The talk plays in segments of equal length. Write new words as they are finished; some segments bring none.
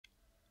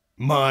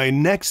My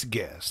next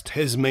guest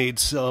has made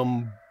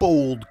some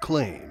bold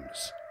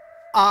claims.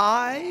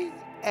 I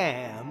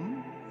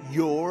am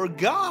your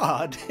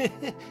God.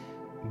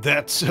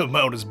 That's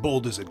about as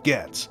bold as it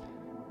gets.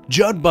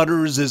 Judd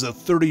Butters is a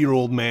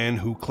 30-year-old man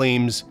who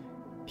claims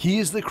he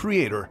is the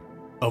creator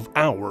of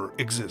our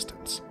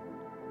existence.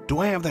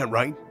 Do I have that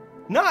right?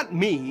 Not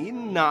me,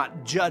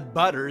 not Judd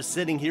Butters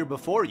sitting here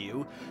before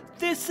you.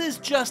 This is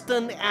just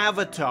an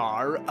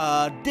avatar,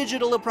 a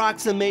digital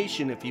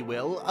approximation, if you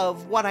will,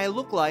 of what I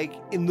look like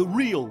in the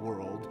real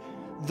world.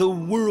 The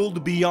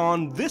world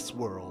beyond this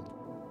world.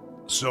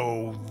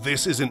 So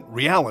this isn't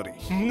reality?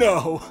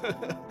 No.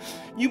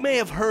 You may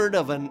have heard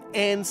of an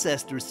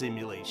ancestor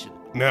simulation.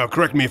 Now,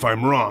 correct me if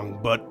I'm wrong,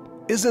 but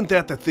isn't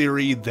that the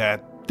theory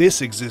that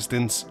this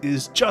existence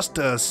is just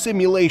a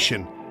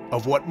simulation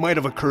of what might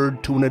have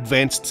occurred to an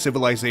advanced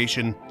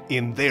civilization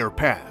in their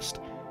past?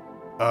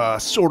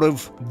 Sort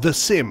of The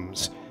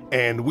Sims,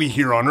 and we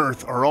here on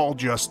Earth are all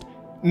just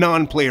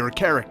non-player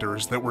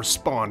characters that were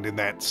spawned in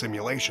that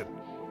simulation.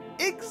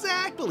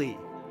 Exactly.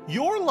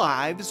 Your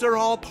lives are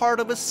all part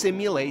of a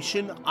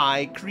simulation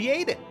I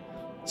created.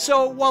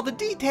 So while the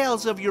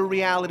details of your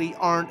reality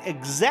aren't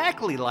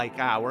exactly like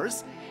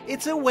ours,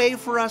 it's a way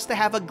for us to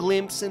have a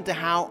glimpse into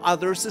how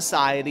other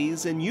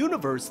societies and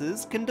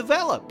universes can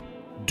develop.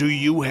 Do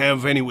you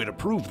have any way to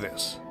prove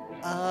this?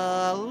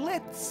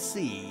 Let's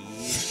see.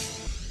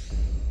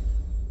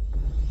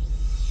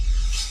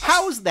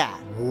 How's that?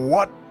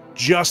 What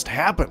just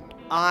happened?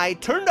 I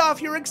turned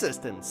off your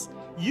existence.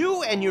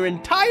 You and your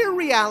entire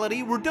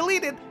reality were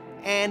deleted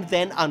and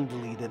then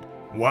undeleted.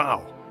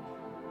 Wow.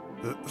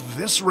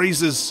 This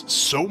raises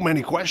so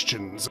many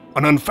questions,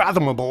 an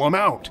unfathomable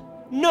amount.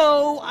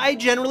 No, I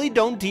generally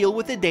don't deal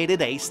with the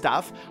day-to-day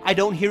stuff. I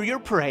don't hear your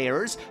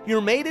prayers. You're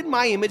made in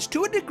my image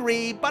to a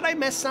degree, but I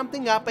messed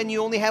something up and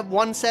you only have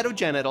one set of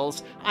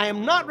genitals. I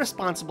am not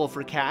responsible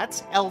for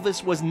cats.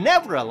 Elvis was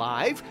never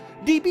alive.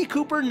 D.B.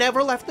 Cooper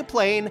never left the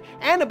plane.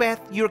 Annabeth,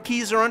 your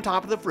keys are on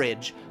top of the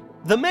fridge.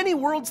 The many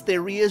worlds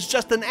theory is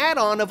just an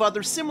add-on of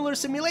other similar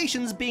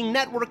simulations being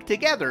networked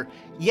together.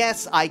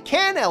 Yes, I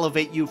can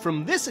elevate you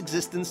from this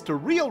existence to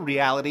real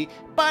reality,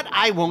 but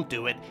I won't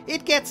do it.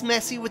 It gets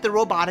messy with the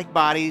robotic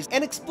bodies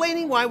and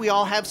explaining why we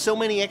all have so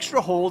many extra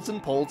holes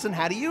and poles and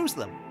how to use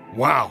them.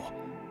 Wow.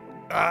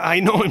 I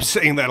know I'm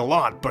saying that a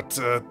lot, but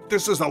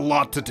this is a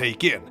lot to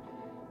take in.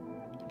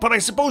 But I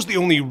suppose the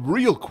only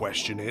real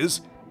question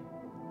is,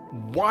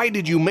 why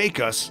did you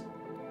make us,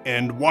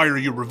 and why are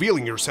you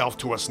revealing yourself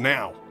to us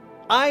now?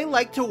 I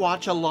like to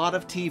watch a lot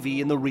of TV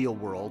in the real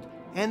world,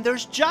 and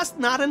there's just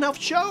not enough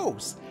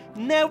shows.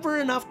 Never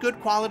enough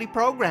good quality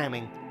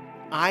programming.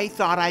 I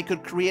thought I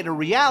could create a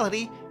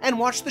reality and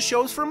watch the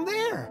shows from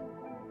there.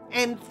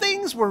 And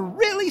things were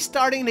really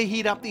starting to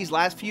heat up these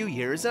last few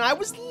years, and I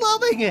was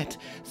loving it.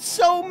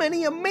 So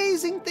many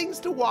amazing things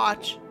to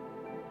watch.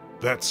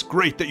 That's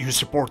great that you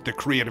support the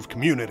creative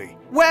community.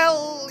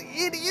 Well,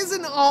 it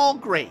isn't all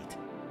great.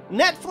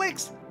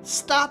 Netflix,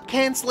 stop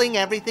canceling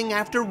everything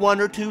after 1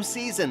 or 2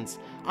 seasons.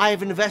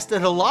 I've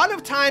invested a lot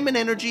of time and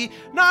energy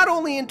not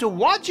only into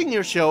watching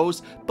your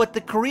shows, but the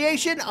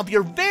creation of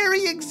your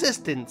very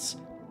existence.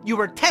 You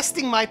are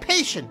testing my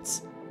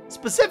patience.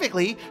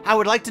 Specifically, I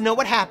would like to know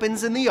what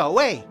happens in the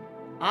OA.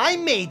 I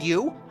made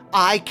you,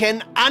 I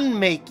can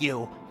unmake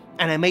you.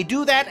 And I may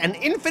do that an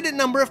infinite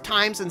number of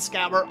times and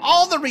scour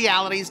all the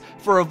realities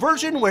for a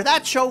version where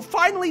that show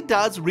finally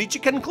does reach a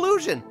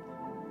conclusion.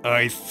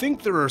 I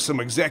think there are some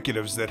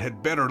executives that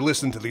had better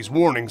listen to these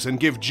warnings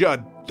and give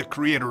Judd, the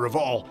creator of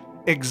all,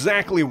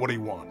 exactly what he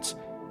wants.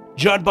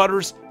 Judd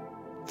Butters,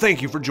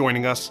 thank you for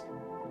joining us,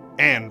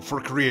 and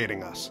for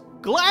creating us.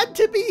 Glad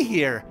to be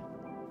here.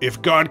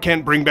 If God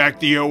can't bring back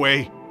the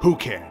OA, who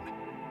can?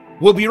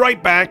 We'll be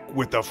right back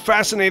with the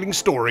fascinating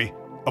story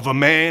of a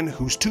man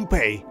whose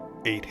toupee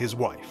ate his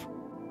wife.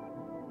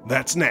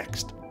 That's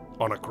next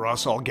on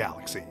Across All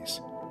Galaxies.